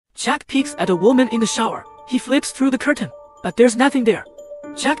Jack peeks at a woman in the shower. He flips through the curtain, but there's nothing there.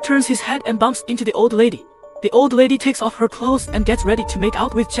 Jack turns his head and bumps into the old lady. The old lady takes off her clothes and gets ready to make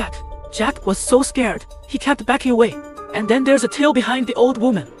out with Jack. Jack was so scared, he kept backing away. And then there's a tail behind the old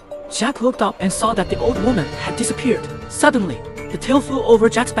woman. Jack looked up and saw that the old woman had disappeared. Suddenly, the tail flew over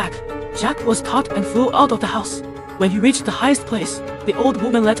Jack's back. Jack was caught and flew out of the house. When he reached the highest place, the old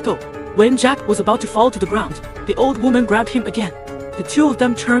woman let go. When Jack was about to fall to the ground, the old woman grabbed him again. The two of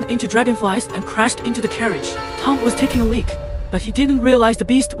them turned into dragonflies and crashed into the carriage. Tom was taking a leak, but he didn't realize the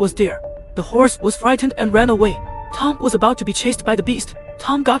beast was there. The horse was frightened and ran away. Tom was about to be chased by the beast.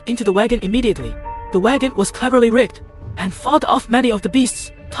 Tom got into the wagon immediately. The wagon was cleverly rigged and fought off many of the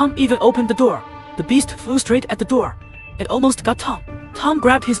beasts. Tom even opened the door. The beast flew straight at the door. It almost got Tom. Tom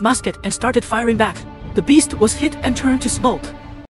grabbed his musket and started firing back. The beast was hit and turned to smoke.